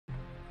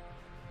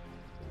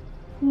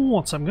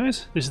What's up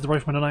guys, this is the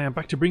Rifleman and I am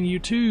back to bring you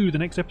to the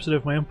next episode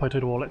of my Empire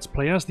Total War Let's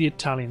Play as the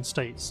Italian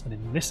States, and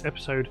in this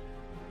episode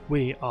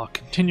we are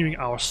continuing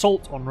our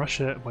assault on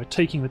Russia by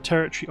taking the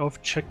territory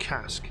of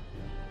Cherkassk.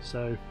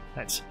 So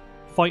let's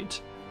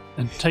fight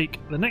and take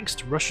the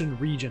next Russian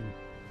region.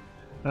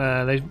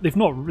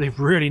 They've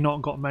really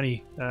not got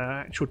many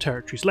actual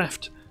territories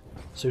left,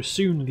 so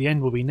soon the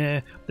end will be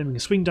near. Then we can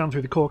swing down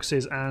through the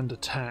Caucasus and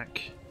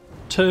attack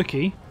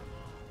Turkey.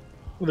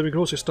 Well, then we can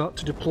also start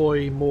to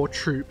deploy more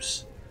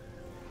troops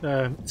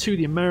to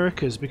the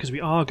Americas, because we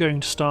are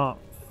going to start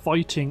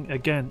fighting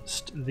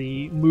against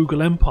the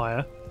Mughal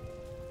Empire,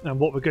 and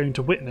what we're going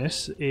to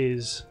witness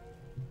is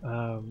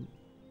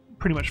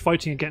pretty much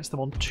fighting against them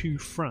on two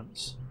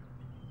fronts.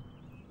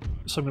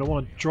 So I'm going to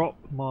want to drop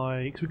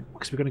my,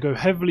 because we're going to go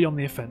heavily on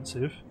the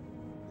offensive,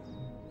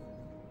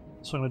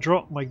 so I'm going to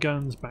drop my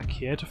guns back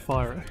here to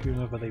fire at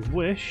whomever they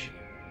wish.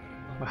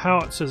 My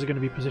howitzers are going to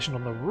be positioned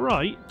on the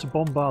right to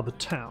bombard the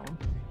town.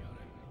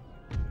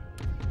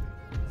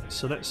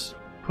 So let's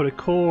put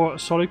a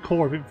solid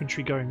core of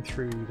infantry going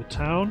through the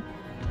town.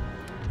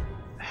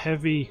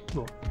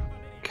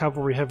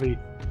 Cavalry heavy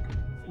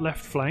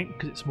left flank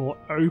because it's more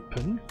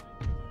open.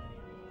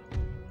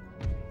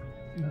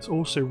 Let's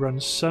also run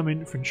some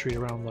infantry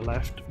around the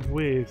left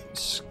with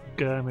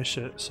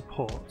skirmisher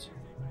support.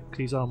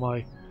 These are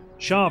my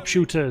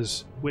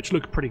sharpshooters, which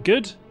look pretty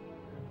good.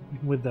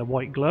 Even with their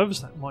white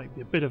gloves, that might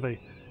be a bit of a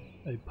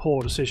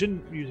poor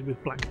decision, using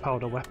with black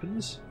powder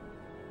weapons.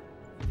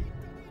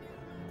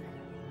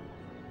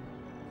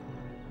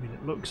 I mean,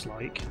 it looks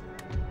like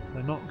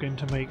they're not going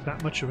to make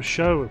that much of a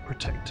show of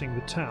protecting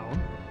the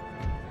town.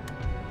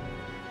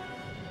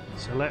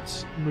 So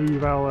let's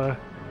move our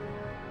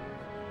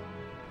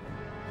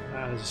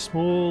as a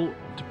small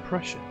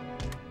depression.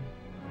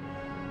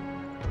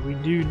 But we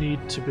do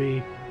need to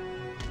be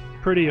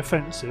pretty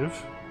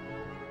offensive.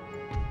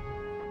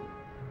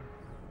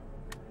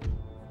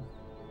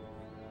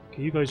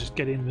 Okay, you guys just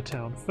get in the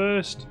town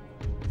first.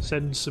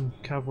 Send some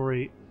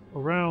cavalry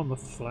around the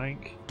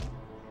flank.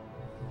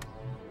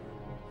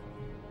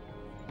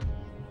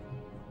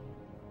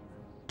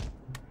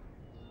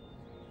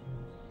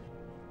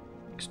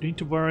 Just need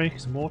to worry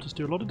because mortars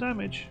do a lot of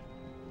damage.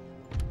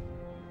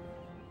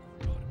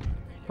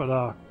 But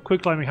our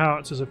quick climbing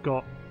howitzers have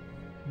got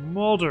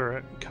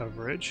moderate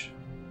coverage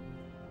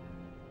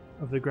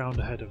of the ground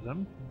ahead of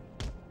them.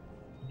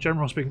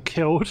 General's been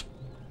killed.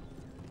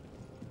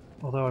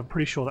 Although I'm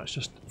pretty sure that's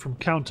just from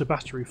counter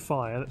battery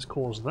fire that's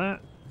caused that.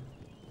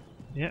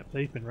 Yep,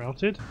 they've been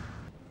routed.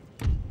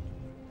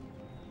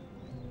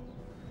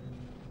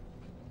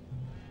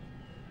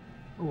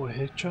 Oh, I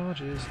hear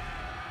charges.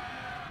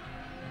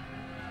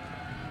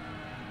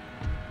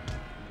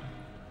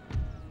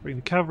 Bring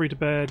the cavalry to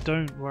bear,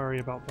 don't worry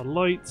about the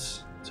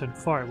lights. Turn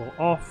firewall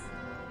off.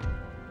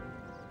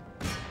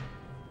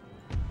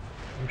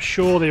 I'm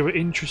sure they were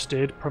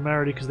interested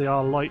primarily because they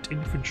are light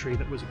infantry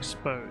that was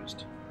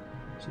exposed.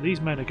 So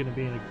these men are going to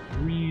be in a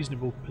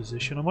reasonable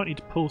position. I might need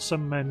to pull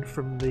some men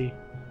from the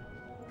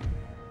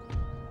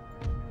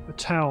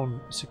town,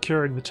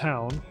 securing the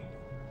town.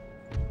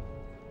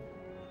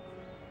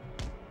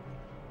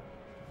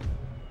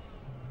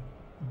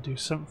 And do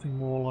something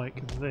more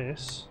like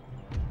this.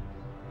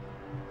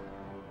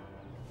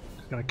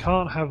 I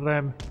can't have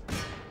them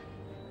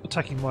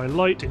attacking my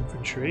light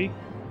infantry.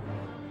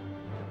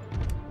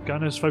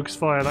 Gunners, focus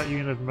fire that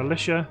unit of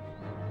militia.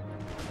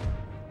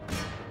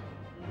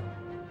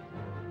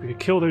 If we could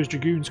kill those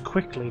dragoons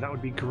quickly, that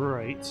would be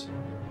great.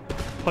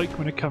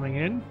 Pikemen are coming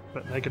in,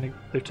 but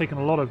they've taken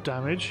a lot of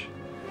damage.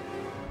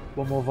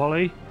 One more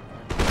volley.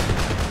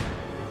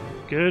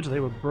 Good,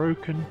 they were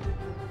broken.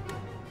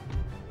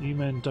 You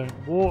men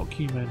don't walk,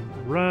 you men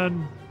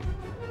run.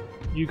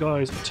 You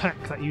guys attack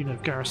that unit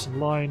of garrison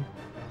line.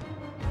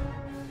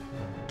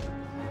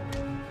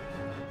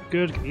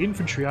 Good, get the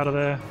infantry out of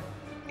there.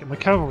 Get my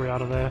cavalry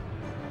out of there.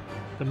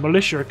 The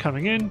militia are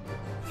coming in.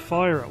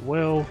 Fire at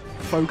will.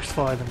 Focus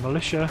fire the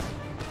militia.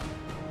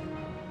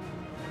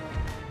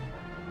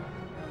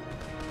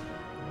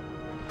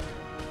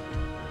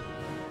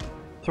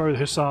 Throw the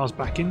hussars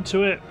back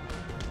into it.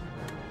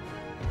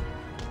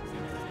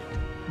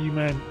 You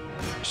men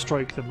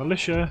strike the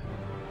militia.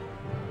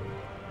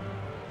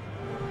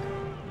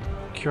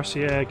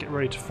 Cuirassiers, get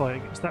ready to fight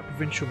against that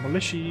provincial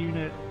militia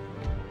unit.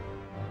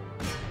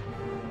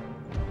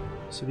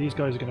 So these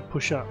guys are going to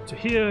push up to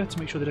here to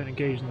make sure they don't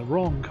engage in the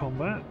wrong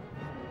combat.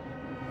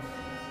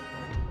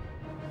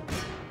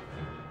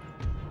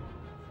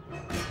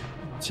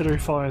 Artillery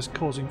fire is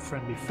causing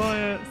friendly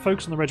fire.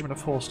 Focus on the regiment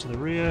of horse to the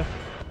rear.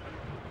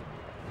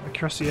 The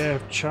Cuirassiers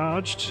have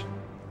charged,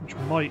 which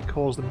might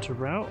cause them to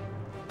rout.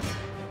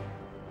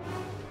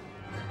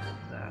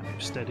 Nah,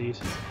 they've steadied.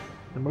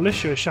 The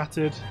militia are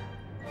shattered.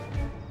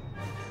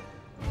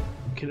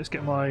 Okay, let's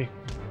get my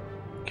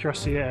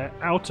Cuirassier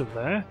out of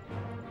there.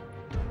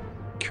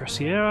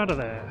 Cuirassier out of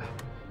there.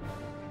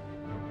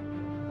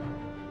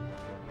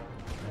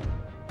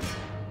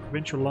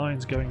 Provincial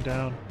lines going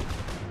down.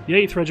 The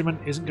 8th Regiment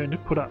isn't going to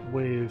put up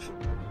with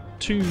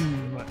too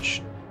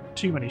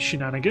many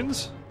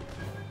shenanigans.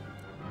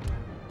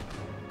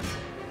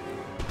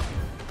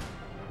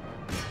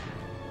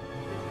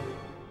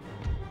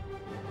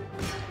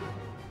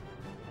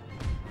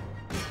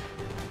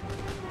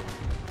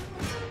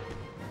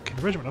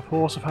 the regiment of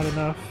horse have had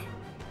enough.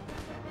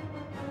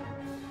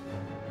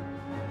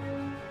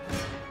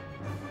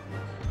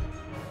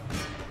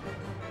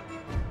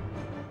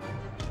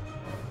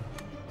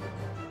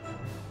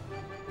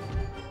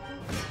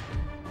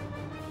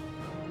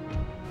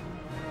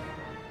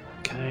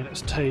 Okay,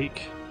 let's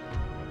take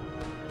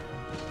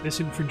this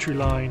infantry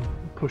line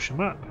and push them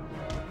up.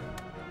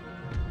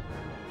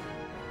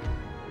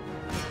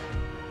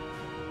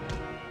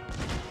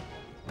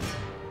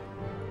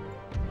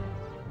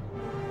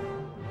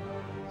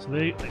 So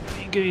they're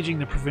engaging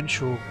the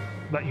provincial,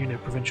 that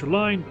unit provincial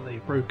line, but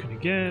they've broken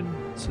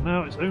again. So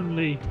now it's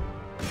only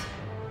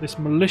this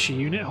militia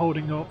unit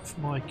holding off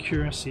my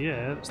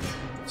cuirassier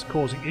that's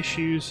causing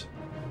issues.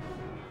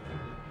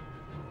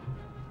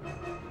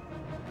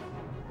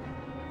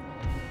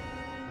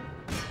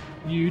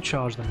 You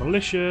charge the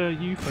militia,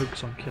 you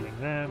focus on killing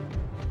them.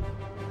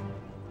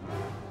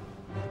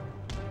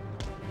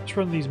 Let's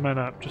run these men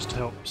up just to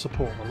help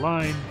support the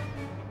line.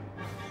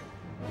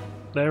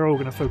 They're all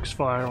going to focus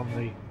fire on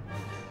the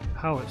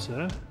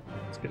howitzer.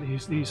 Let's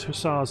get these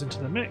hussars into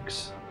the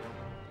mix.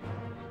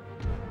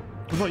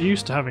 I'm not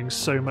used to having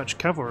so much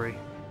cavalry.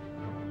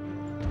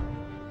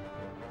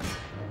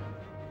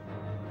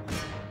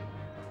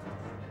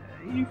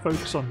 You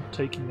focus on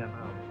taking them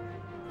out.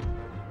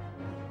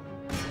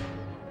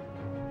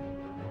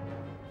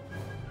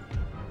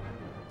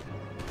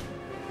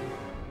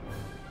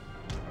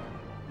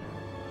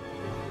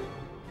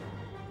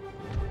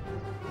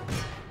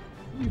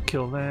 You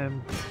kill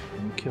them.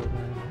 You kill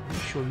them. I'm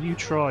sure you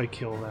try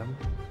kill them.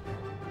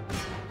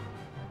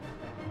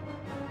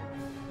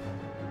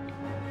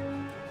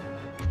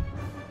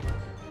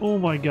 All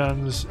my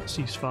guns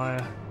cease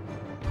fire.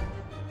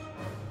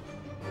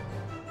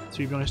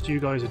 To be honest, you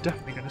guys are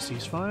definitely going to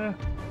cease fire.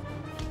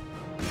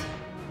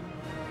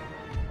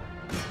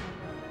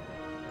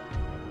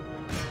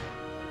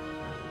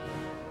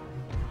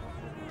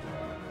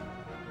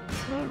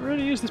 Well, it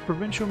really is this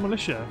provincial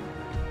militia.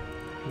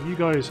 You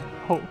guys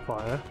halt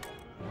fire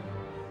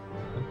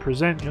and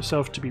present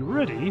yourself to be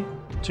ready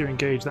to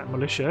engage that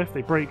militia if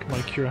they break my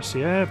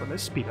cuirassier, but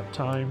let's speed up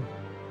time.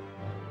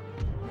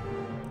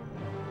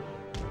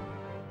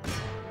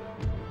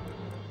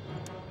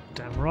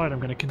 Damn right, I'm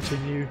going to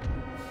continue.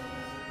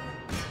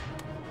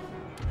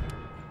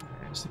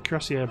 Yes, the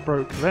cuirassier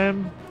broke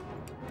them.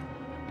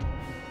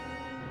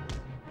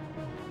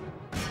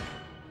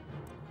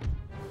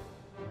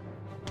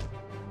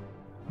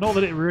 Not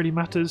that it really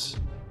matters.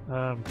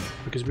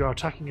 Because we are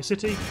attacking a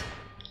city,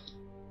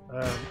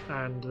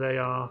 and they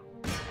are,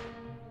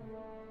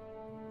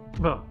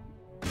 well,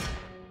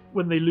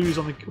 when they lose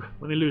on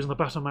the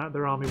battle map,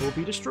 their army will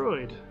be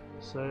destroyed.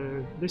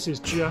 So this is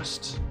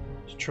just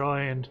to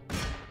try and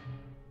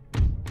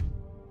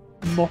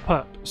mop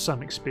up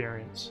some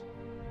experience.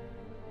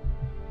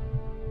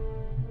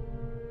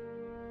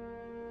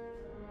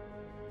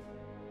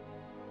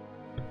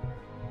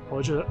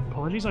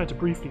 Apologies, I had to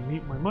briefly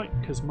mute my mic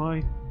because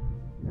my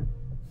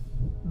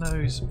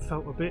nose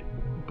felt a bit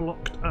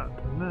blocked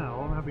up.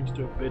 Now I'm having to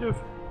do a bit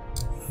of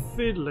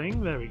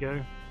fiddling. There we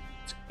go.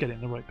 Let's get it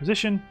in the right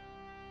position.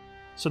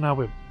 So now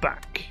we're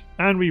back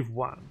and we've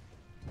won.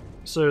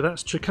 So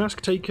that's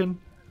Cherkassk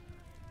taken.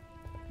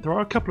 There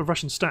are a couple of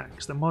Russian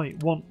stacks that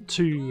might want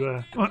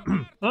to...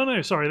 oh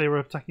no, sorry, they were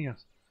attacking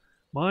us.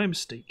 My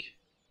mistake.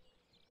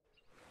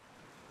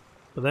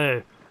 But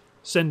they're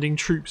sending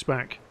troops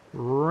back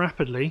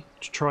rapidly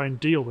to try and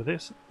deal with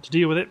this.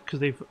 Because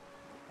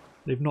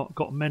they've not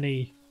got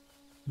many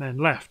men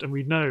left, and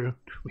we know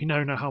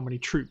now how many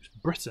troops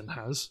Britain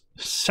has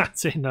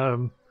sat in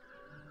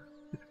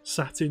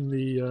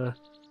the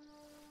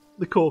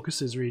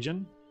Caucasus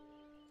region.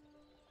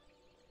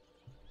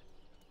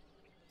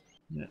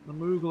 Yeah, the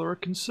Mughal are a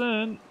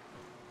concern.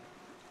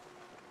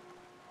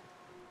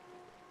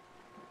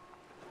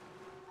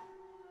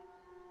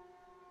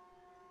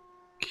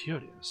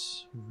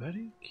 Curious,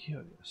 very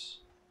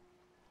curious.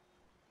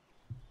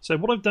 So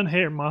what I've done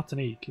here in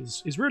Martinique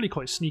is really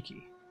quite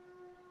sneaky,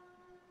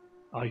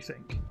 I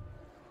think.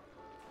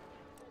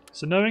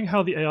 So knowing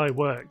how the AI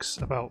works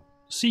about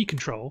sea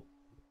control,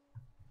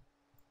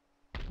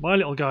 my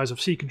little guys have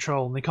sea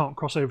control and they can't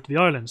cross over to the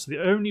island. So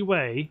the only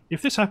way,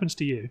 if this happens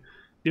to you,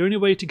 the only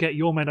way to get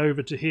your men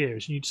over to here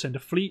is you need to send a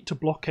fleet to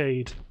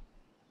blockade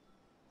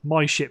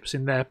my ships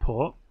in their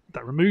port.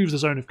 That removes the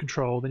zone of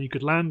control. Then you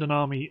could land an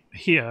army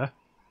here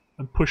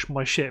and push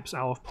my ships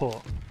out of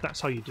port.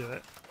 That's how you do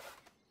it.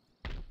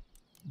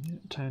 Yeah,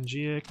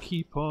 Tangier,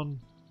 keep on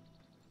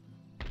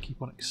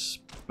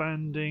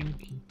expanding,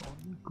 keep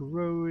on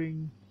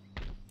growing.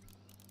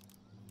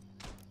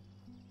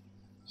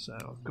 So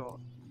I've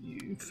got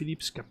you,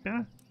 Philippe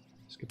Scapin,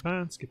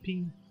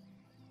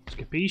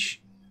 Scapiche.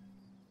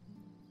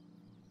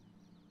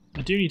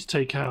 I do need to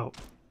take out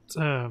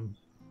the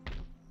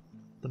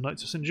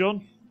Knights of St.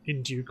 John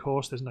in due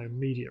course. There's no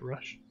immediate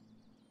rush.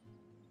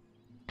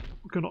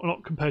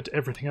 Not compared to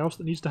everything else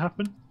that needs to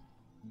happen.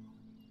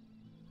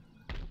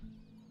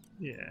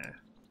 Yeah.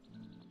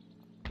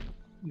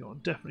 You're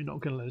definitely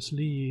not going to let us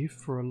leave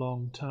for a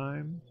long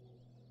time.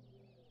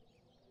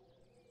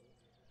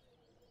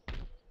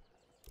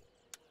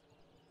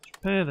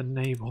 Repair the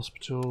naval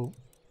hospital.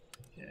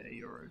 Yeah,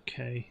 you're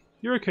okay.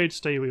 You're okay to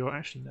stay where you are.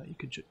 Actually, no, you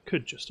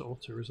could just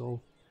auto-resolve.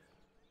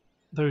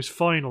 Those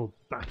final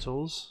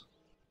battles.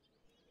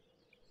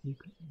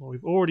 Well,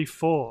 we've already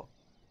fought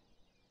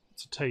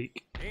to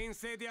take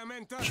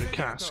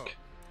Cherkask.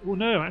 Well,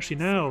 no, actually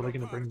now they're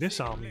going to bring this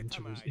army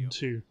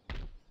into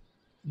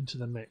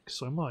the mix,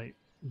 so I might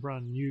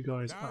run you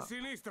guys up.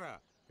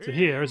 So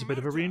here is a bit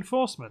of a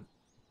reinforcement.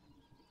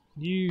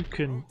 You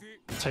can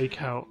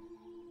take out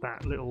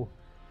that little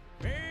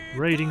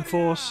raiding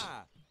force.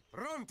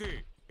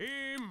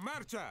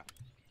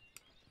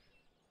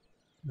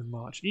 Then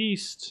march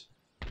east.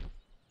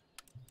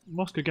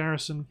 Moscow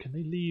garrison, can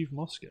they leave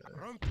Moscow?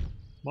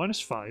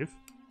 -5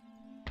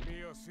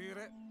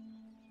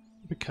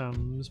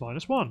 becomes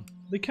 -1.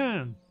 They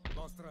can.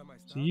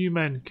 So you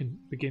men can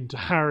begin to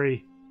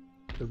harry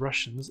the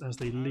Russians as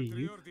they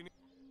leave.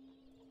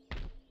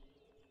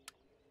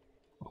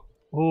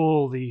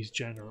 All these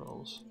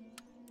generals.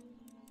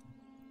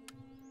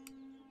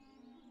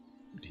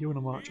 If you want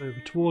to march over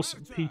towards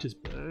St.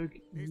 Petersburg,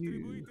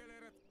 you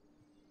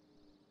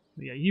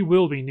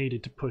will be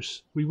needed to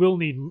push. We will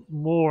need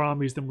more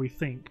armies than we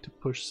think to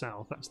push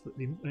south. That's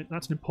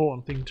an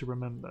important thing to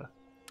remember.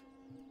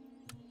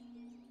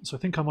 So I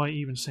think I might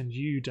even send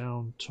you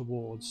down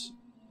towards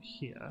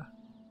here,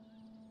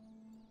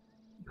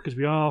 because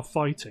we are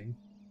fighting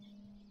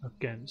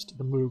against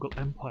the Mughal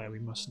Empire, we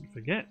mustn't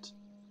forget.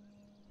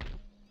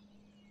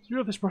 So we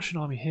have this Russian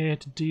army here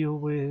to deal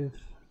with.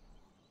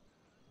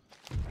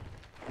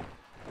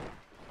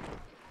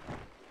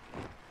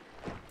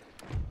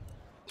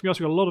 To be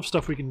honest, we've got a lot of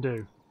stuff we can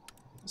do.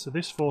 So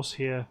this force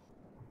here,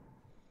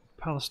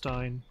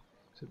 Palestine,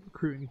 so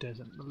recruiting a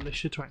desert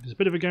militia to act as a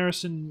bit of a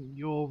garrison.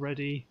 You're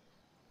ready.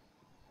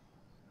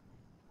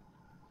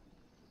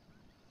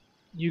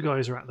 You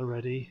guys are at the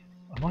ready.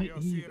 I might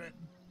even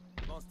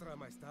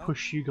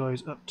push you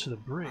guys up to the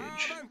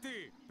bridge.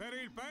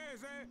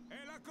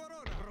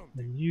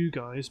 Then you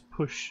guys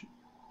push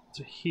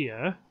to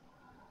here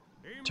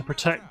to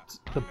protect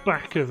the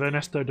back of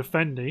Ernesto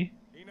Defendi.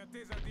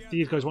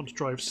 These guys want to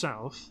drive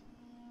south.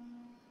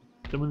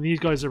 Then when these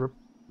guys are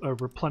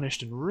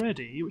replenished and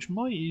ready, which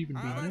might even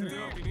be now.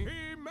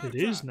 It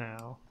is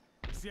now.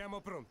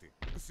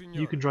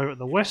 You can drive at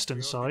the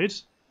western side.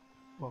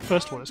 Well,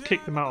 first of all, let's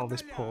kick them out of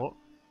this port.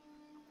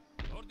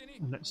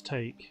 And let's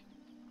take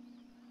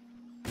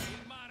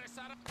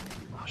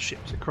our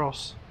ships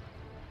across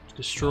to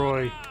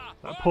destroy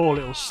that poor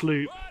little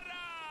sloop.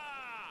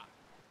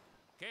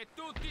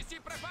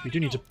 We do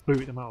need to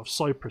boot them out of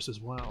Cyprus as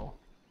well.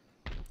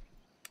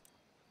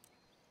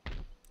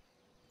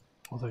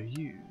 Although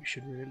you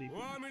should really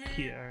be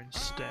here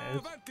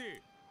instead.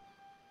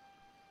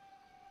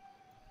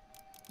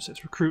 So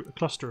let's recruit a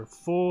cluster of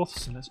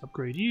fourths and let's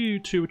upgrade you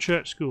to a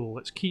church school.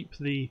 Let's keep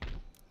the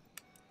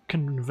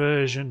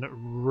conversion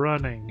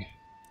running.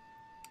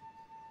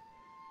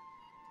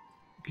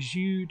 Because do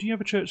you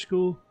have a church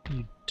school?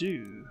 You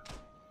do.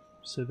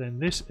 So then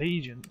this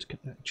agent can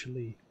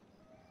actually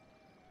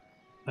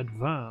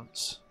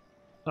advance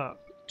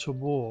up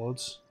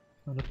towards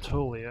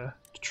Anatolia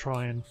to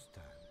try and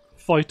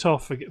fight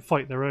off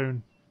their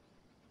own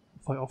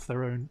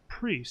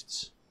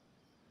priests.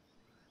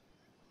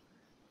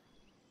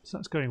 So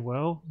that's going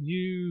well.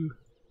 You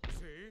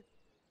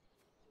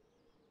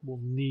will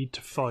need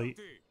to fight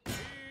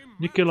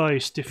Nikolai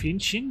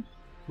Stefinchin,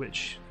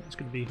 which is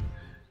going to be.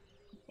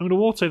 I'm going to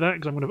auto that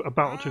because I'm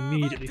about to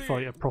immediately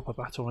fight a proper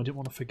battle. I didn't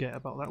want to forget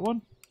about that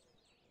one.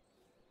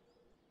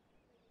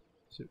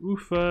 So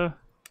Ufa,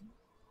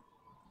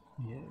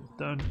 yeah,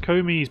 done.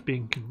 Komi is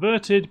being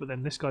converted, but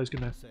then this guy's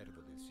going to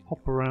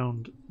hop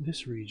around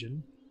this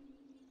region.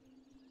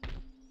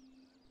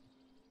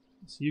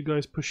 So you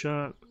guys push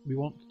up. We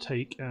want to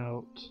take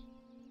out.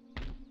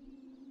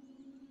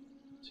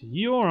 So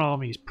your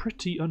army is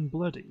pretty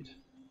unbloodied.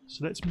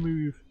 So let's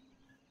move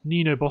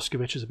Nino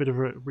Boscovich as a bit of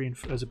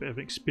an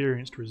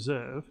experienced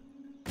reserve.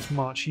 Let's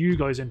march you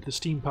guys into the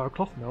steam power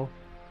cloth mill,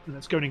 and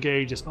let's go and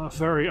engage this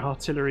very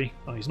artillery.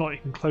 Oh, he's not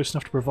even close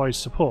enough to provide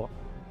support,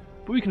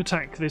 but we can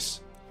attack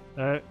this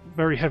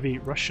very heavy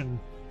Russian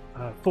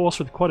force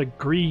with quite a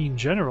green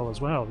general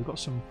as well. We've got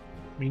some.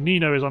 I mean,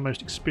 Nino is our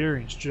most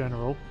experienced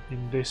general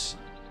in this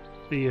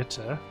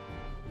theatre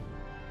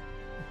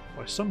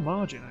by some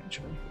margin,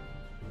 actually.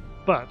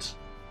 But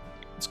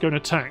let's go and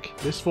attack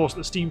this force at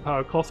the steam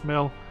power cloth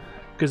mill,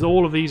 because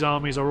all of these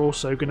armies are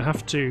also going to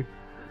have to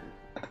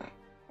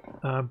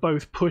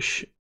both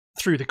push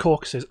through the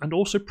Caucasus and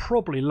also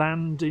probably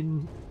land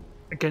in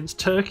against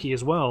Turkey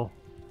as well.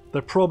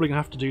 They're probably going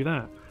to have to do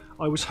that.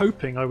 I was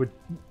hoping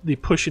the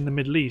push in the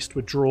Middle East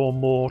would draw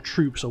more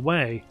troops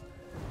away,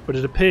 but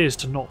it appears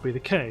to not be the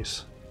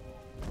case.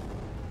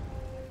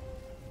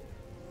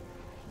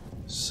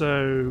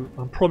 So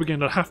I'm probably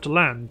going to have to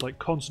land like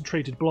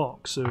concentrated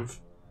blocks of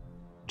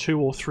 2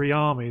 or 3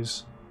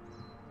 armies.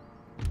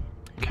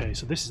 Okay,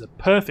 so this is a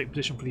perfect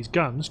position for these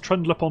guns.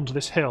 Trundle up onto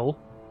this hill.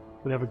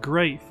 We have a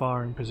great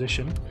firing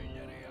position.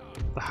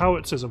 The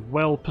howitzers are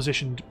well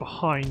positioned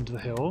behind the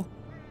hill.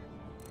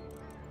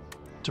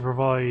 to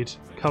provide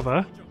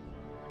cover.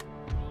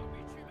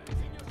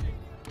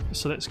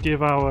 So let's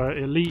give our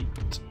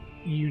elite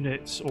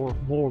units, or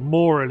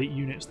more elite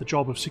units, the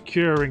job of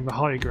securing the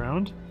high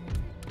ground.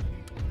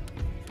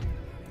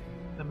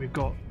 Then we've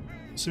got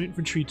some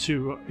infantry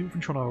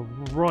on our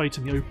right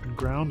in the open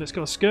ground. Let's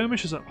get our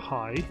skirmishers up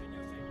high.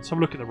 Let's have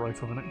a look at the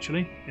riflemen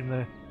actually, in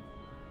their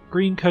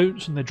green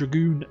coats and their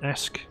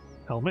dragoon-esque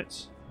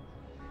helmets.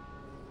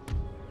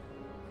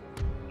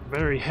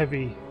 Very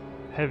heavy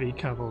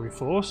cavalry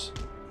force.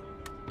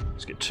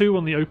 Let's get 2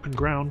 on the open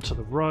ground to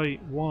the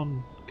right.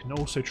 1 can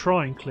also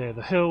try and clear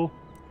the hill.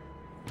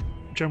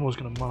 The general's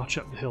going to march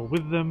up the hill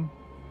with them.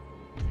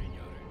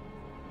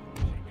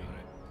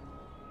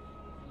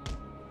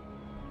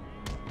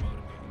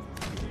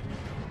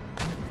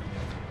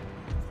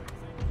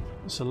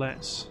 So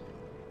let's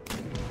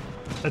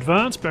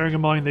advance, bearing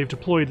in mind they've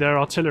deployed their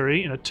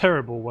artillery in a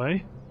terrible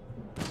way.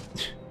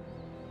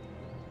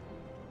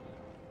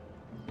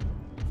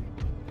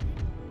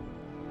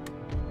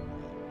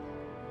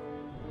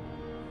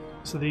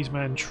 So these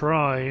men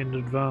try and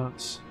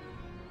advance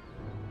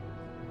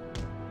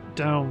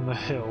down the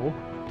hill.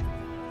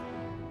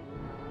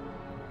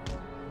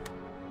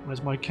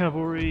 Where's my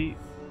cavalry?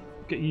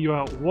 Get you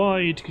out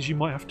wide because you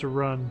might have to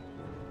run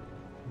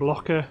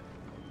blocker.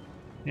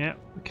 Yeah,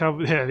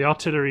 the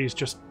artillery is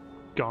just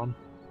gone.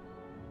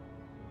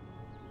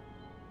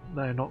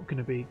 They're not going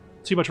to be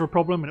too much of a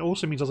problem, and it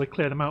also means as I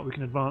clear them out we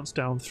can advance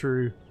down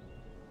through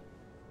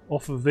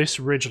off of this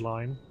ridge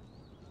line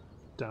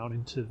down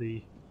into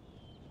the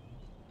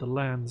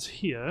lands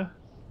here.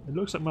 It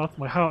looks like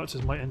my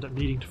howitzers might end up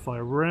needing to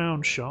fire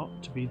round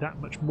shot to be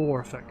that much more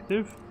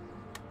effective,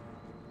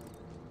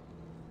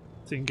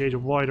 to engage a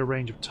wider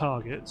range of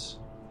targets.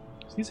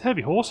 So these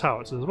heavy horse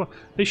howitzers as well,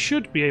 they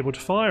should be able to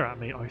fire at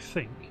me, I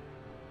think.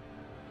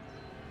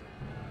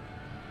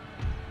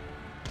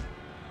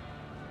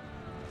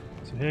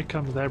 So here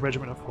comes their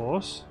regiment of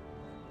horse.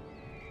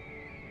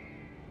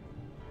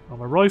 Oh,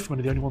 my riflemen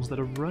are the only ones that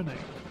are running.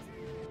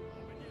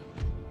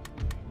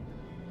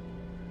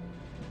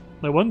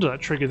 No wonder that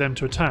triggered them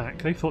to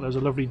attack. They thought there was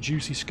a lovely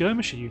juicy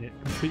skirmisher unit,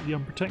 completely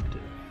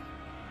unprotected.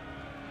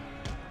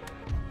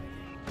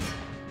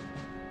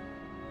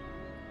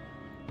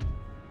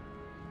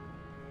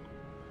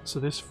 So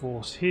this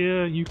force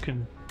here, you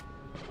can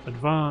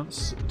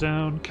advance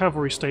down.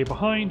 Cavalry stay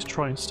behind,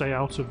 try and stay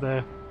out of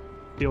their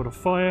field of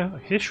fire. I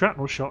hear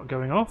shrapnel shot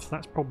going off.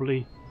 That's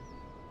probably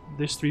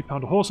this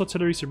 3-pounder horse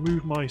artillery, so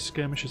move my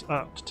skirmishers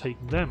up to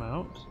take them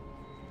out.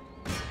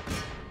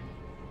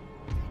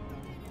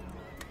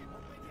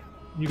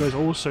 You guys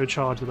also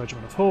charge the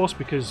regiment of horse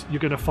because you're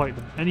going to fight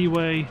them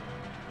anyway.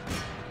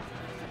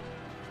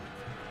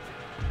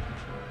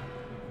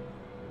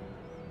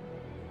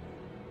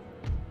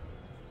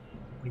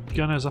 The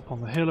gunners up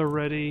on the hill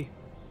already.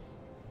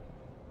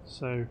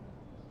 So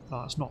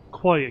it's not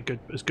quite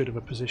as good of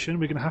a position.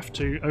 We're going to have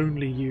to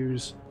only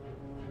use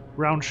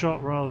round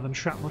shot rather than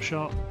shrapnel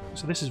shot.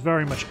 So this is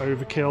very much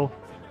overkill.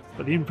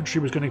 But the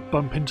infantry was going to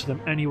bump into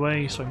them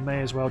anyway, so I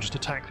may as well just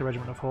attack the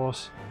regiment of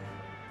horse.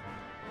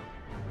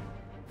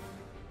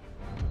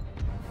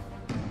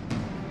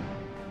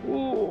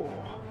 Ooh.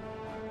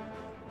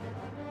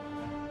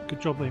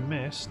 Good job they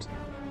missed.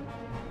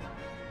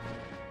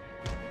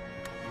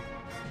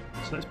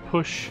 So let's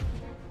push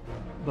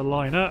the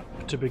line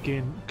up to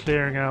begin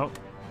clearing out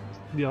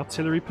the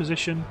artillery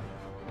position.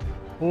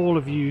 All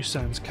of you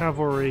sans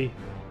cavalry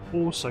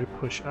also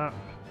push up.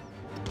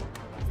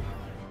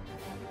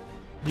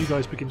 You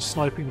guys begin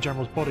sniping the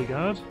general's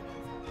bodyguard.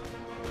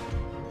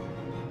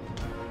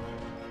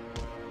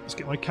 Let's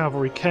get my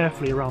cavalry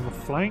carefully around the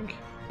flank.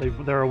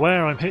 They're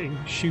aware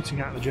I'm shooting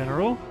at the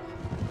general.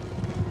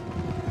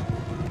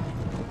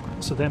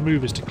 So their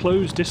move is to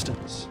close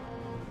distance.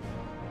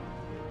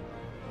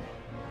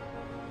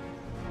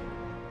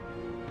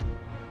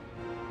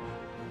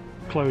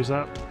 Close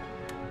up.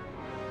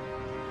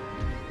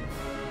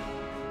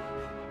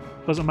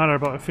 Doesn't matter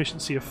about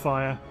efficiency of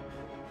fire.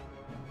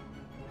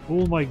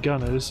 All my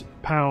gunners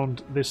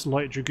pound this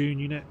light dragoon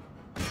unit.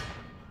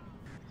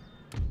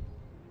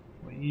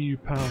 You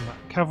pound that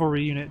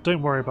cavalry unit.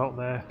 Don't worry about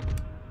their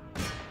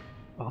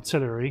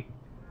artillery.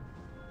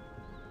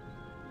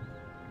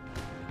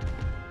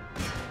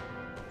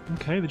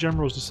 Okay, the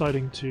general's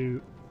deciding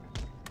to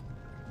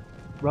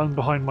run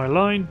behind my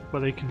line, where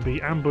they can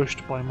be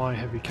ambushed by my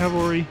heavy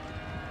cavalry.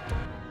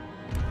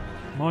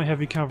 My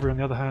heavy cavalry, on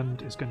the other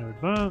hand, is going to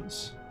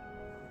advance.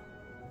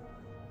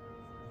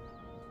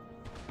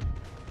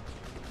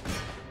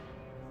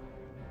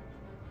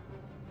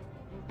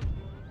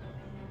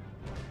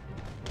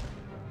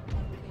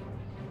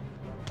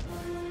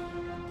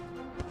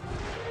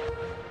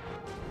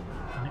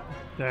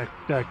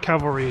 Their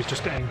cavalry is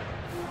just getting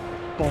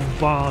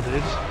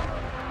bombarded.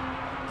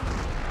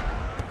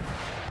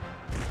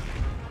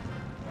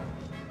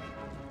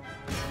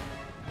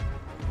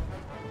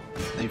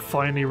 They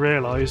finally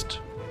realised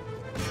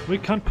we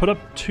can't put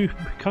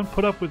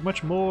up with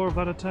much more of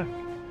that attack.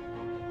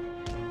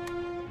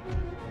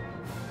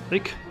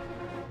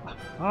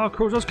 Our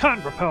cruisers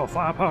can't repel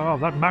firepower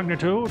of that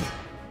magnitude.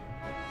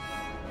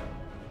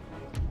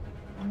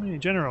 Hey,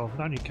 General,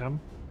 down you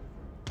come.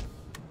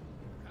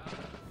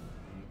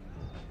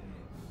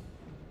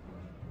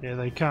 Here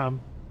they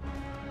come.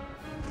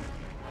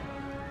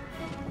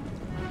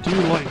 I do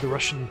like the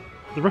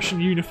Russian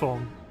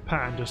uniform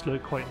pattern, just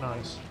look quite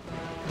nice.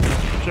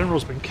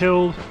 General's been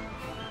killed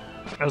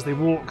as they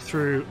walk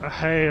through a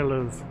hail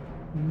of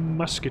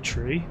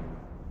musketry.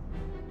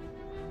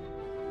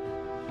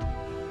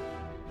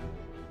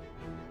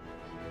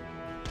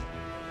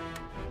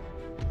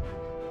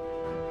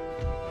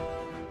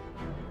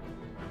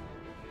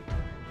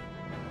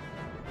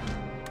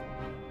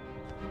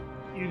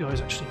 You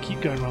guys actually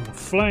keep going around the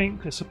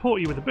flank. They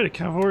support you with a bit of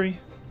cavalry.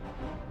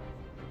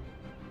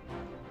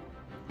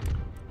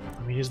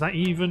 I mean, is that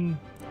even?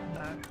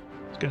 No. I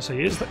was going to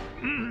say, is that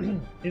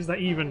is that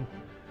even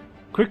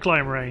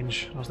quicklime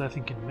range? I was there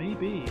thinking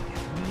maybe.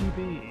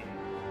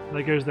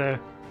 There goes their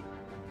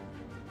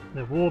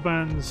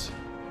warbands.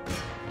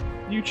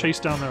 You chase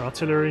down their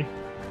artillery.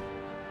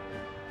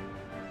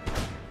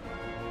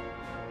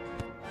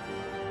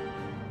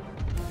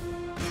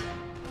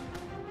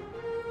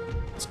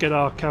 Let's get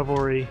our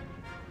cavalry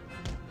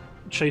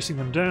chasing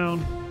them down,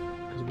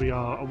 because we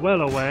are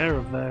well aware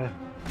of their,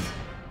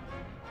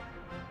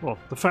 well,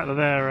 the fact that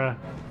their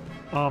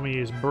army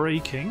is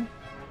breaking.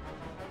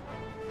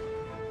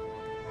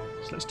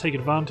 So let's take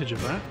advantage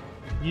of that.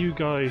 You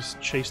guys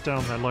chase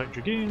down their light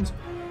dragoons.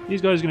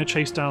 These guys are going to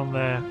chase down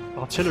their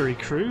artillery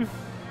crew.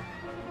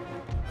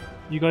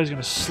 You guys are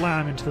going to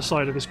slam into the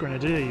side of this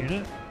grenadier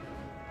unit.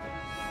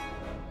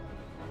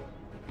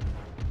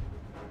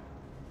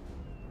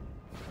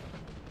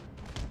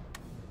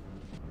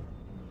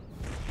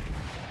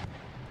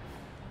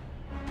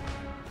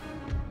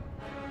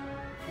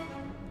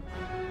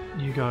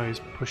 You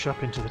guys push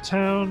up into the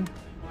town.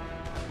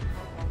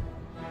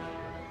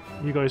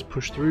 You guys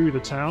push through the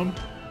town.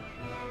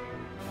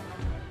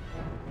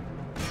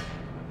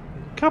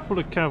 A couple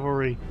of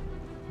cavalry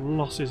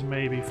losses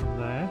maybe from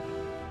there.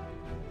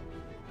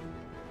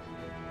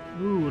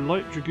 Ooh,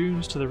 light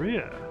dragoons to the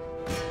rear.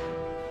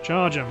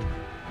 Charge them.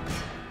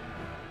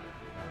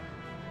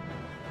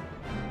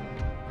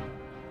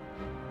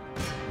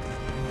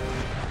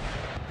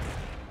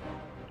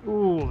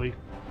 Ooh, they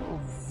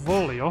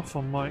volley off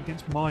on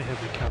against my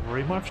heavy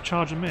cavalry. Might have to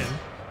charge them in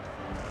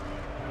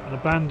and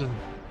abandon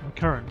the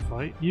current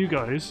fight. You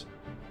guys,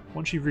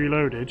 once you've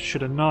reloaded,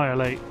 should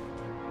annihilate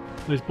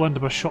those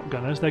blunderbuss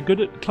shotgunners. They're good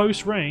at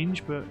close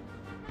range, but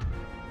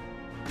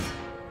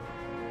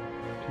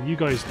so you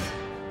guys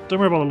don't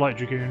worry about the light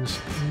dragoons.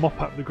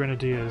 Mop up the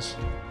grenadiers.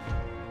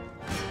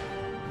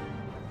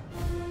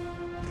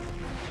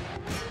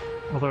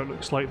 Although it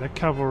looks like their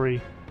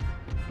cavalry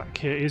back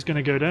here is going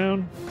to go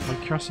down. My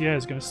cuirassier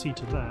is going to see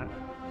to that.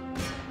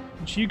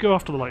 So you go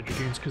after the light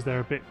dragoons because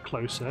they're a bit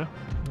closer.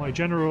 My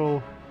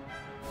general,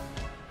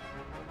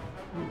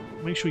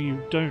 make sure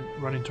you don't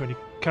run into any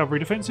cavalry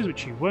defences,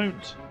 which you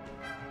won't.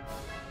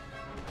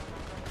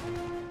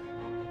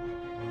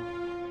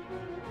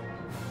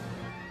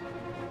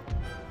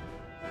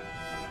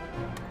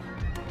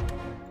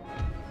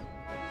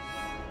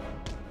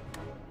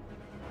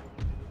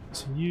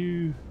 So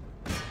you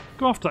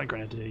go after that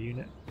grenadier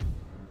unit.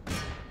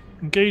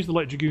 Engage the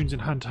light dragoons in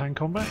hand-to-hand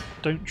combat.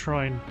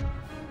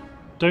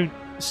 Don't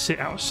sit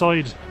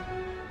outside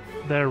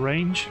their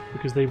range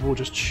because they will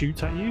just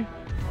shoot at you.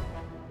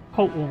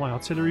 Halt all my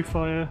artillery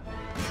fire.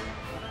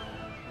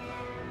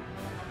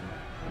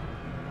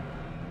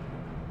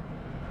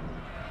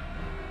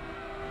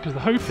 Because the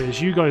hope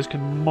is you guys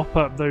can mop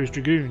up those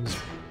dragoons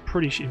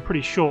in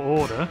pretty short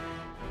order.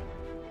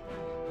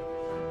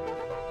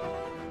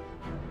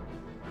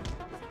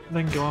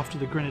 Then go after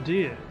the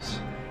grenadiers.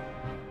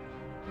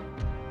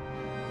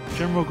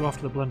 General, go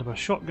after the blunderbuss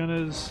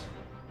shotgunners.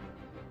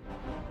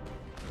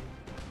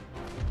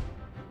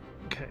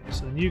 Okay,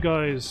 so then you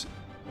guys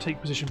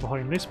take position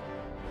behind this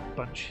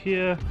bunch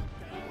here.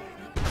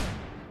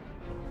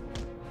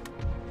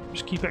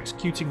 Just keep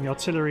executing the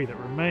artillery that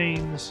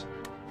remains.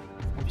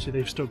 Obviously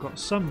they've still got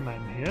some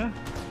men here.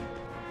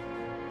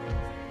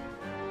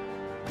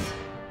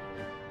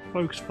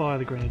 Focus fire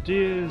the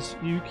grenadiers.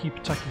 You keep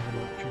attacking the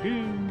light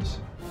dragoons.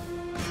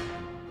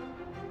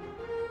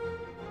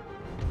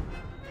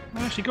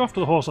 Actually, go after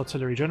the horse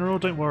artillery, General.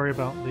 Don't worry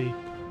about the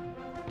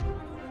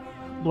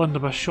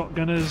blunderbuss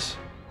shotgunners.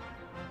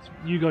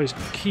 You guys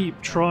keep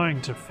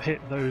trying to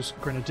hit those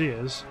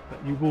grenadiers,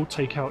 but you will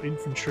take out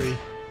infantry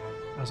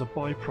as a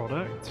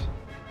byproduct.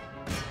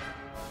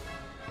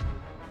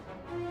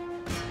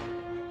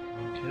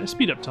 Okay, let's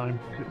speed up time,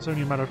 because it's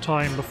only a matter of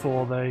time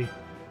before they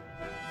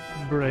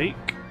break.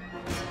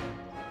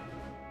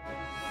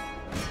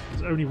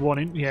 There's only one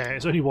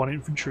it's only one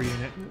infantry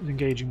unit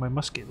engaging my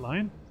musket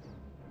line.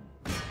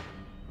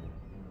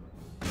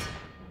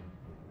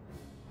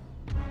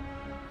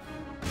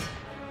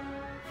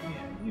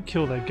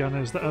 Kill their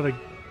gunners. The other.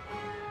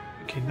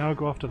 Okay, now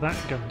go after that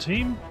gun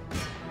team.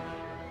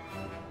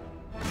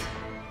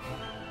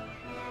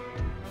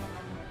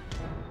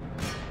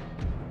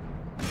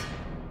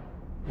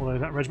 Although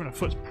that regiment of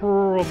foot's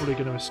probably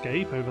going to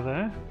escape over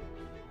there.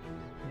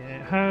 Yeah,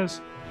 it has.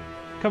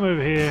 Come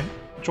over here.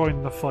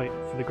 join the fight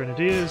for the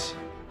Grenadiers.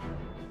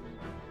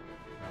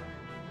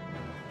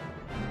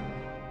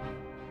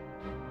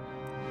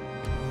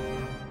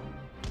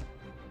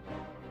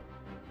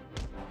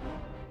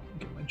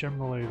 Get my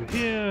general over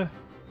here.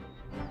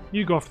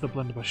 You go after the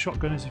blunderbuss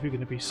shotgunners if you're going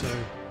to be so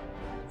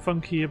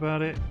funky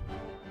about it.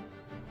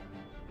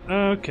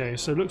 Okay,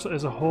 so it looks like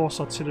there's a horse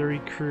artillery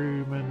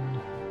crewman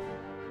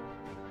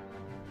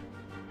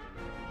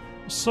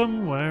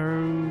somewhere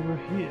over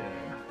here.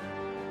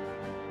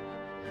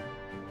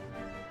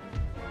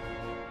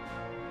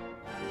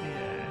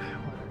 Yeah,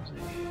 where is he?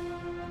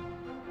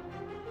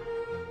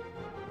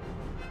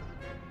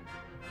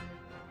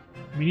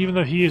 I mean, even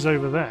though he is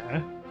over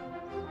there,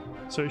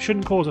 so it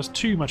shouldn't cause us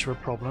too much of a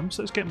problem.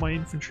 So let's get my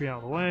infantry out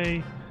of the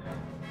way.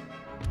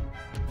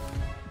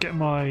 Get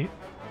my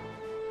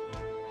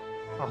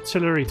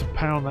artillery to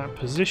pound that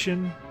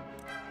position.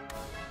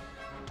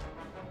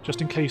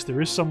 Just in case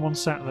there is someone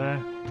sat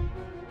there.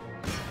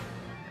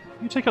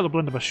 You take out the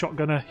blunderbuss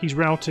shotgunner. He's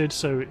routed,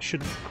 so it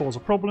shouldn't cause a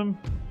problem.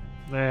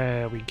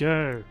 There we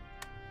go.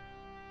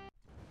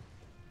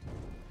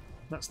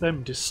 That's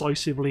them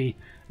decisively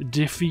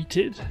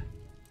defeated.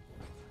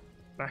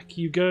 Back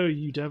you go,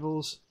 you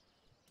devils.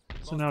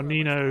 So now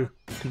Nino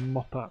can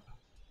mop up.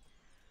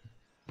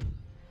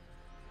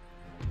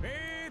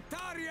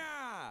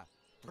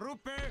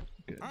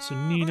 Good. So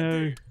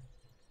Nino,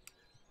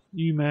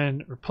 you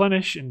men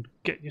replenish and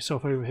get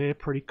yourself over here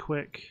pretty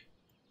quick.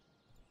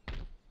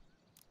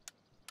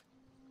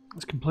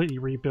 Let's completely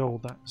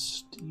rebuild that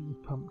steam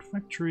pumped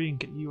factory and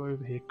get you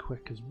over here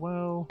quick as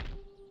well.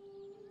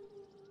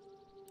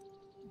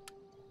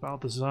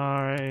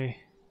 Baldassare,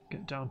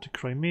 get down to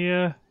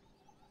Crimea.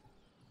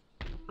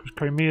 Because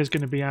Crimea is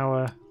going to be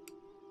our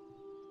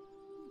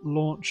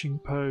launching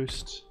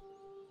post.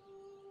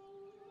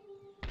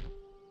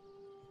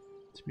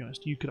 To be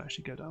honest, you could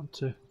actually go down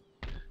to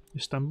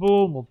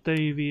Istanbul,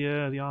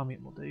 Moldavia, the army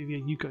at Moldavia.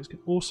 You guys can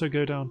also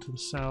go down to the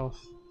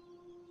south.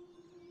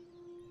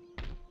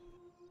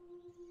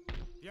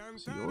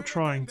 So you're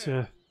trying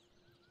to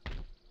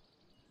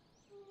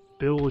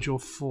build your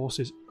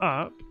forces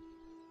up.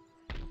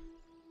 I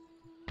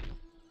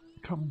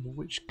can't remember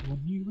which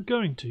one you were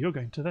going to. You're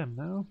going to them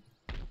now.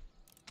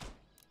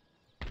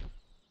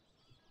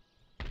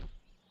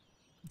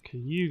 Okay,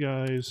 you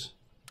guys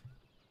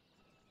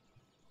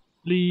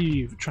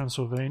leave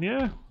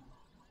Transylvania.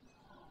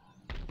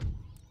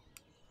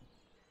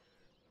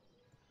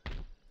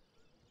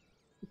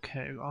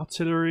 Okay,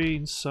 artillery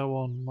and so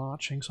on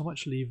marching, so I'll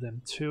actually leave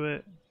them to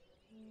it.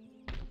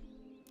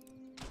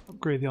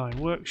 Upgrade the Iron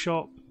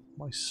Workshop,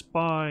 my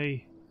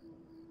spy.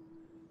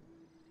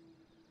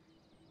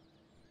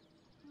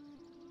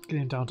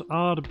 Getting down to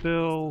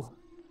Ardabil.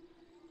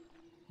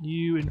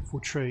 You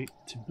infiltrate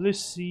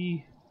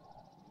Tbilisi.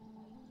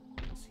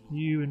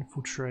 You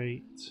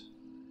infiltrate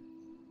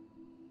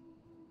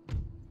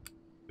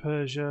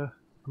Persia.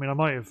 I mean, I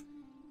might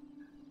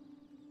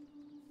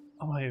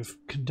have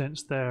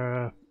condensed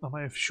their. I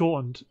might have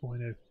shortened, or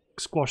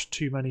squashed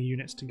too many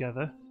units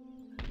together.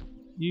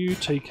 You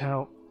take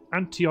out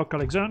Antioch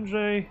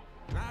Alexandre.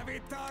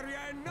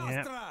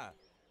 Yeah.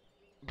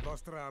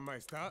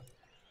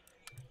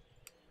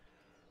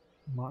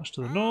 March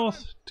to the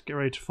north to get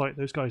ready to fight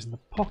those guys in the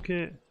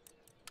pocket.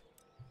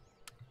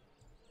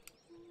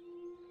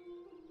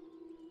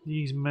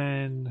 These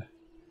men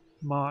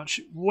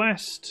march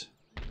west,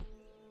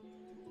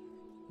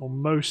 or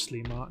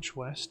mostly march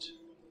west.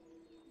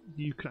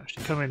 You can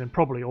actually come in and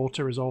probably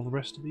auto-resolve the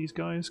rest of these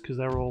guys because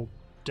they're all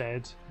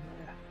dead.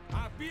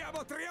 Yeah.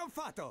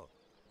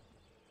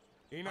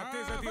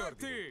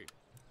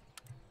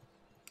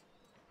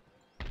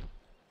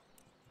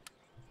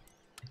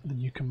 Then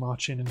you can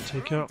march in and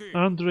take out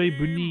Andrei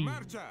Bunin.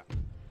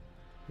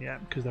 Yeah,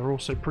 because they're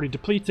also pretty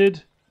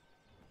depleted.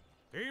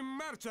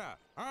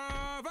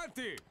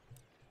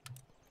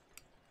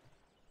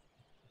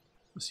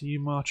 So you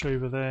march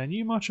over there and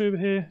you march over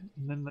here,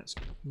 and then let's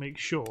make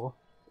sure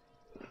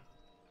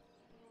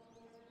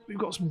we've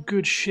got some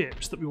good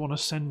ships that we want to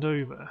send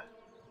over.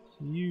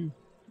 So you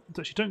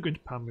actually don't go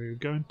into Pamu,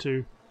 go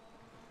into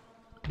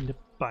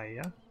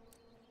Libya.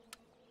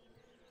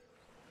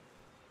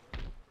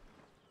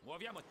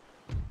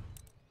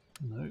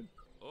 Nope.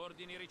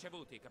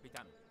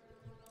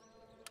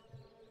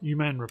 You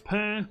men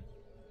repair.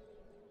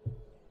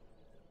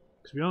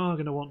 Because we are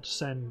going to want to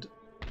send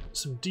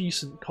some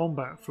decent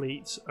combat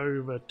fleets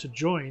over to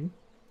join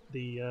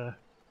the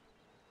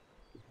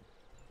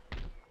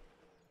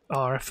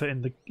our effort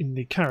in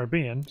the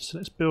Caribbean. So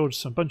let's build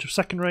some bunch of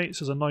second rates.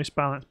 There's a nice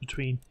balance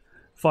between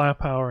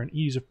firepower and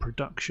ease of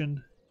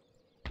production.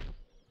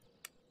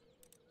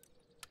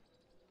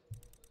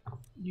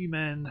 You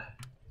men,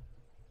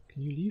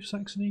 can you leave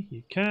Saxony?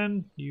 You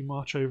can. You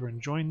march over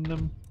and join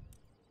them.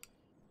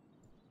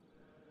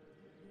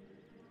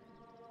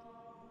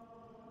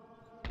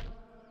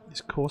 This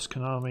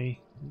Corsican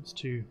army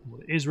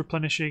is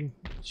replenishing.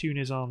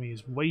 Tunis army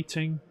is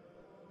waiting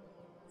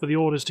for the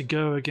orders to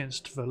go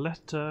against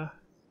Valletta.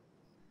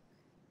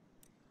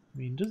 I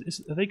mean,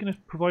 are they going to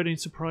provide any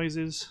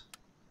surprises?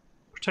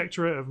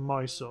 Protectorate of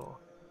Mysore.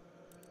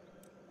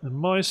 And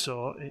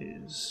Mysore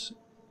is...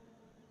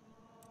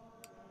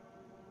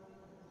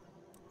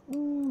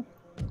 Am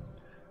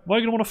I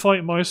going to want to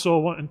fight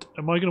Mysore?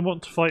 Am I going to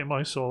want to fight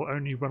Mysore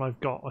only when I've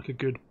got like a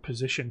good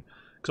position?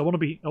 Because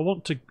I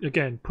want to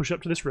again push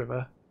up to this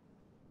river,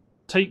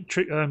 take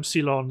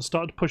Ceylon,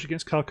 start to push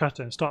against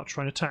Calcutta, and start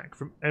trying to attack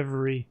from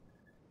every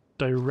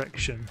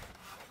direction.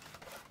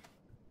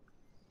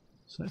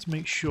 So let's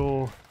make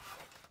sure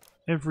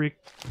every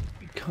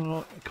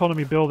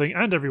economy building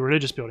and every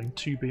religious building,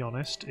 to be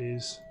honest,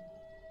 is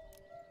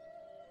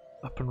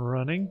up and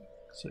running.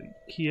 So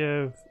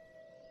Kiev.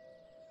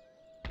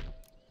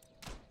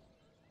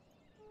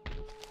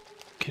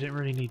 Okay, don't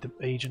really need the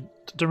agent.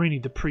 Don't really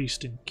need the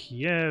priest in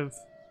Kiev.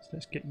 So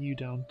let's get you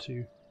down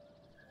to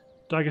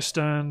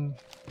Dagestan.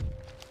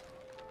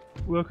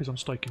 Workers on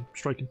strike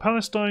in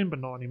Palestine, but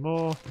not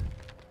anymore.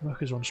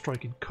 Workers are on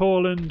strike in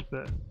Courland,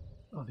 but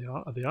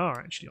they are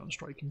actually on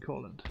strike in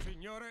Courland.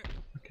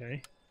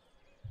 Okay.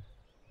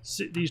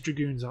 Sit these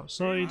dragoons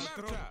outside.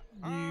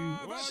 You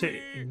sit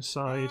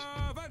inside.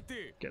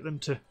 Get them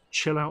to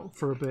chill out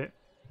for a bit.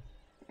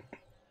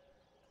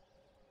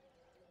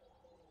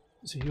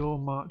 So you're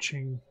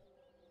marching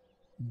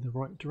in the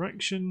right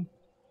direction.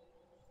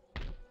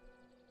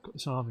 Got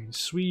this army in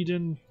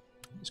Sweden.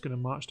 It's going to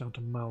march down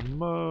to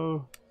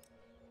Malmö.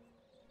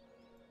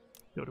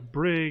 Build a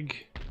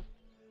brig.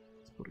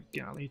 Let's put a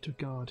galley to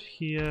guard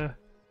here.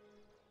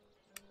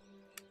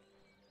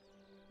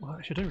 Well,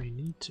 actually, I don't really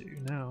need to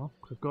now.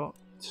 I've got...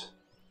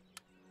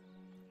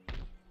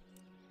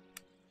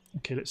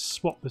 Okay, let's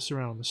swap this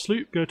around. The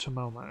sloop, go to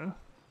Malmö.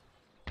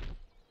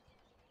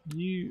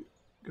 You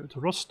go to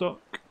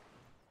Rostock.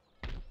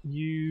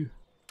 You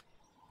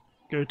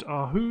go to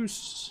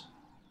Aarhus.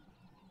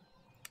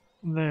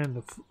 And then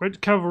the Red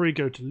Cavalry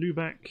go to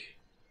Lubeck.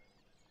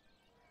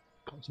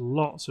 Got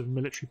lots of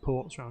military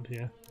ports around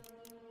here.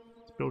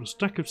 Let's build a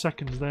stack of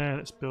seconds there.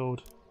 Let's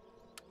build...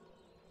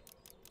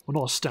 Well,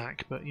 not a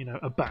stack, but, you know,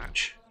 a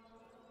batch.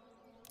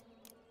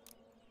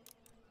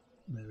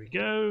 There we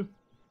go.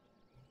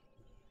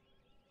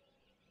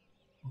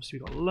 Obviously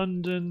we've got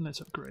London.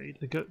 Let's upgrade.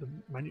 They got the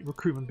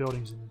recruitment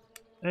buildings in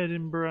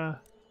Edinburgh.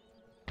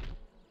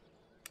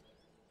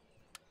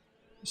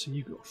 So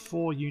you've got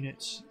 4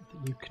 units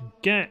that you can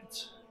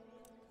get.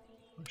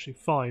 Actually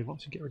 5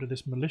 once you get rid of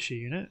this militia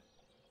unit.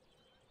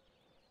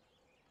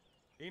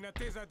 In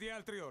attesa di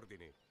altri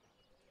ordini.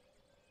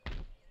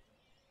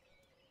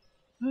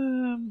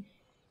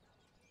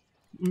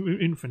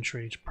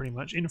 Infantry, pretty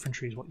much.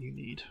 Infantry is what you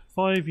need.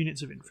 5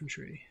 units of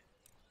infantry.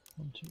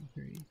 1, 2,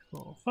 3,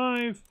 4,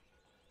 5.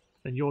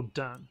 Then you're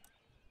done.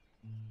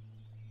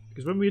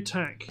 Because when we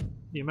attack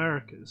the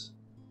Americas,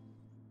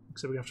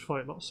 except we have to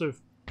fight lots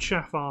of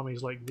chaff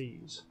armies like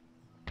these.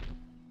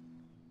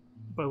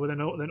 But we're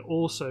then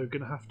also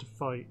going to have to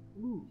fight...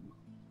 Ooh,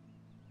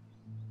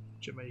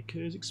 Jamaica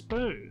is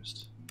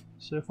exposed.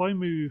 So if I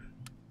move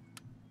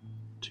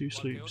 2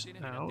 sloops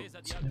out,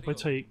 and if I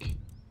take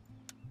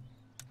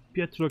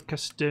Pietro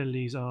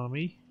Castelli's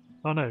army...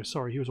 Oh no,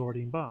 sorry, he was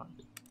already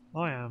embarked.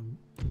 I am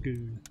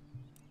goon.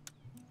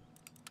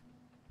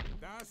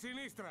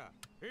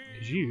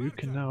 Because you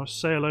can now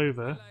sail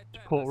over to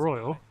Port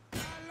Royal,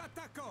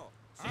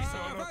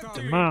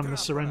 demand the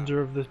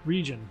surrender of the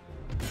region.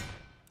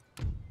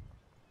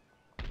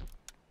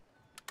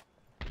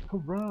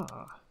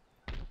 Hurrah!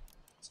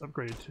 Let's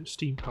upgrade to a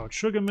steam-powered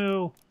sugar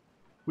mill,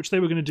 which they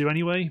were going to do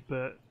anyway,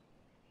 but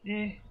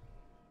eh.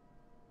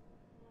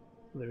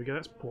 There we go,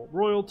 that's Port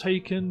Royal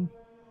taken.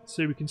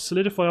 So we can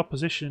solidify our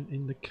position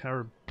in the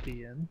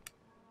Caribbean.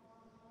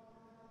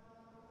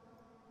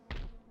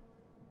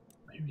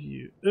 Who are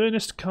you?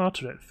 Ernest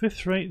Carteret,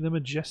 5th rate, the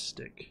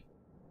Majestic.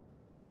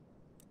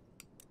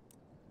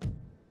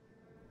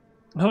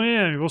 Oh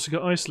yeah, we've also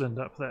got Iceland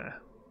up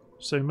there.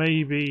 So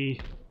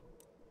maybe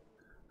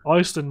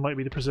Iceland might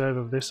be the preserve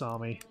of this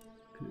army.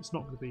 Because it's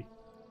not going to be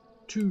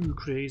too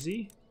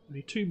crazy. We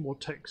need 2 more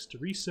texts to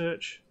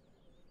research.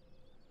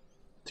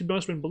 To be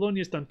honest, when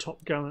Bologna's done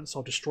top gallants,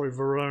 I'll destroy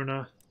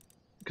Verona.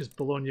 Because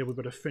Bologna we've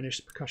got to finish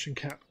the percussion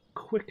cap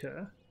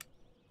quicker.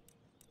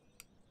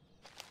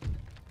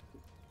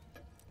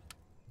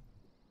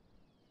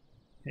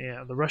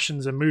 Yeah, the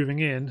Russians are moving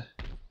in.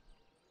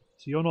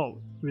 So you're not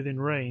within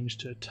range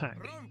to attack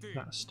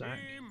that stack.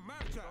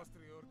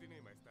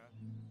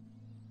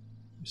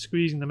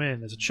 Squeezing them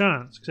in. There's a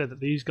chance, like I said, that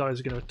these guys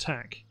are going to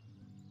attack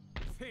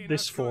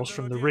this force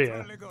from the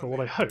rear. But what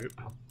I hope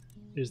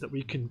is that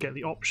we can get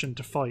the option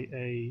to fight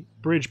a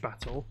bridge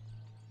battle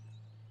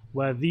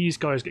where these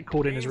guys get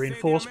called in as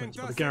reinforcements,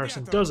 but the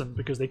garrison doesn't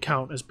because they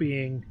count as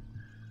being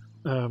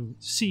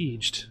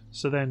sieged.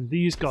 So then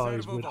these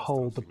guys would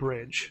hold the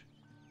bridge,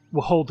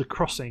 will hold the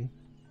crossing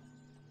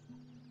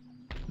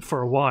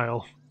for a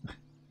while.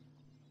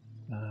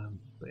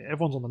 But yeah,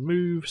 everyone's on the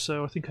move,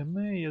 so I think I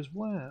may as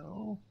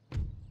well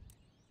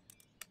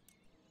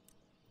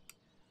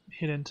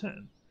hit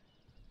N10.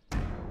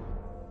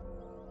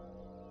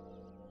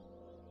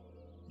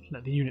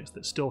 Let the units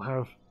that still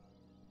have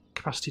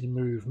capacity to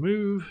move.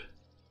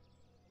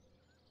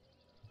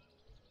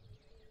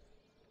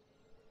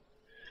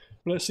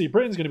 But let's see,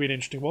 Britain's going to be an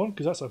interesting one,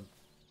 because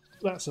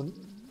that's a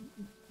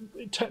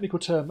technical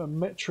term, a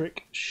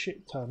metric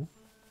shit ton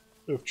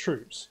of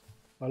troops.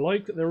 I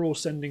like that they're all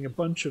sending a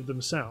bunch of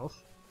them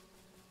south.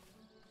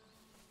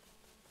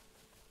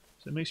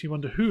 So it makes me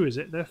wonder, who is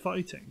it they're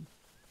fighting?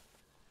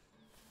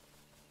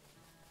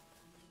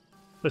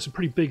 There's some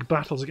pretty big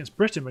battles against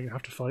Britain we're going to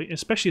have to fight,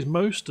 especially as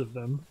most of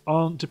them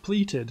aren't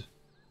depleted.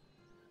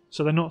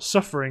 So they're not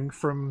suffering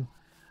from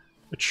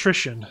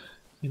attrition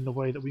in the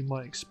way that we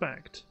might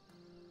expect.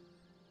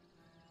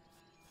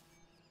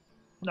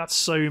 That's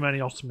so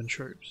many Ottoman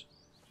troops.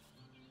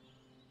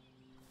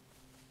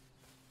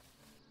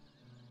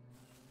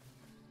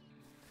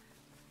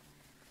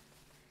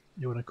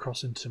 You want to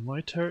cross into my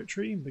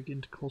territory and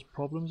begin to cause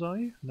problems, are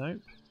you?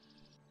 Nope.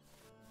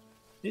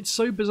 It's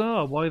so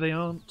bizarre why they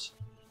aren't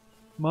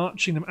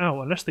marching them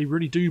out unless they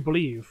really do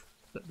believe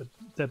that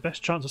their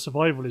best chance of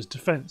survival is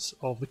defence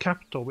of the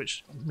capital,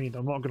 which, I mean,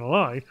 I'm not going to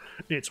lie,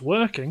 it's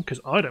working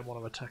because I don't want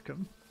to attack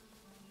them.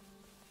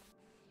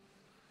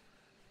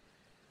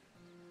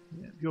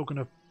 Yeah, you're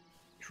going to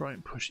try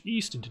and push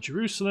east into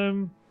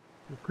Jerusalem,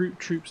 recruit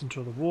troops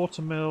into the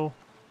watermill.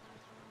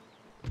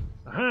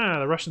 Aha!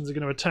 The Russians are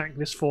going to attack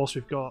this force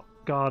we've got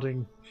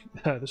guarding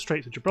the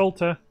Straits of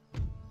Gibraltar.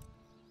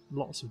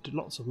 Lots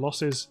of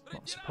losses.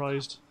 Not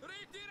surprised.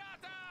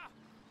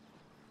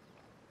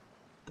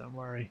 Don't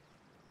worry.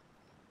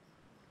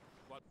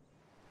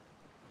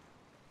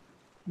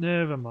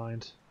 Never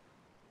mind.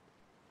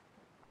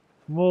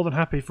 More than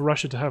happy for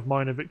Russia to have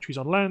minor victories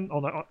on land,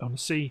 on the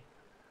sea,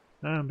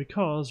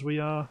 because we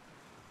are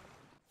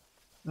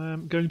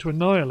going to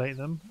annihilate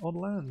them on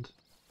land.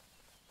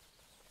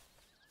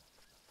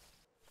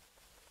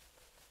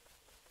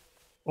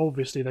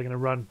 Obviously, they're going to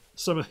run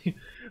some of the...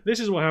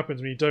 This is what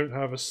happens when you don't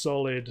have a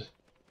solid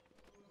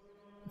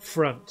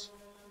front,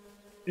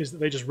 is that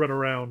they just run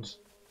around.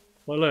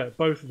 Like, look,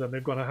 both of them,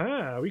 they've gone,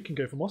 aha, we can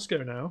go for Moscow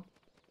now.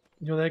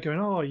 And you're there going,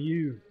 oh,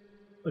 you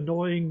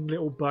annoying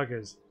little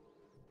buggers.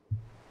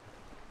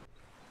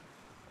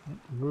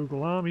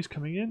 Mughal armies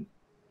coming in.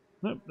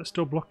 Nope, they're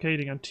still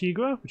blockading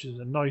Antigua, which is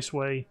a nice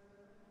way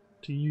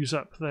to use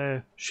up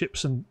their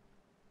ships and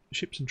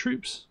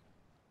troops.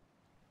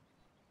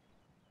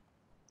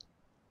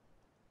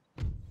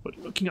 But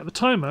looking at the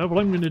timer, what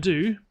I'm going to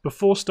do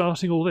before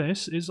starting all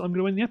this is I'm going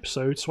to end the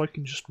episode so I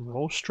can just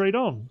roll straight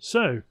on.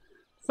 So,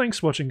 thanks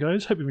for watching,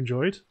 guys. Hope you've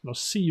enjoyed. And I'll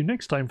see you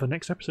next time for the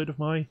next episode of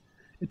my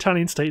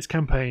Italian States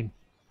campaign.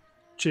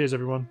 Cheers,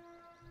 everyone.